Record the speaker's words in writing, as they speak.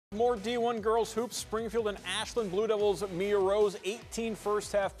More D1 girls hoops. Springfield and Ashland Blue Devils Mia Rose 18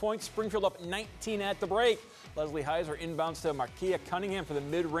 first half points. Springfield up 19 at the break. Leslie Heiser inbounds to Markia Cunningham for the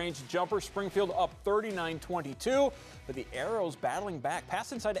mid-range jumper. Springfield up 39-22, but the Arrows battling back.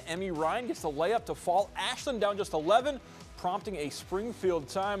 Pass inside to Emmy Ryan, gets the layup to fall. Ashland down just 11, prompting a Springfield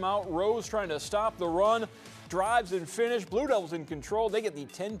timeout. Rose trying to stop the run. Drives and finish. Blue Devils in control. They get the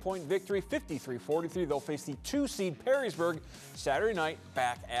 10-point victory, 53-43. They'll face the 2 seed Perrysburg Saturday night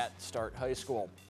back at Start High School.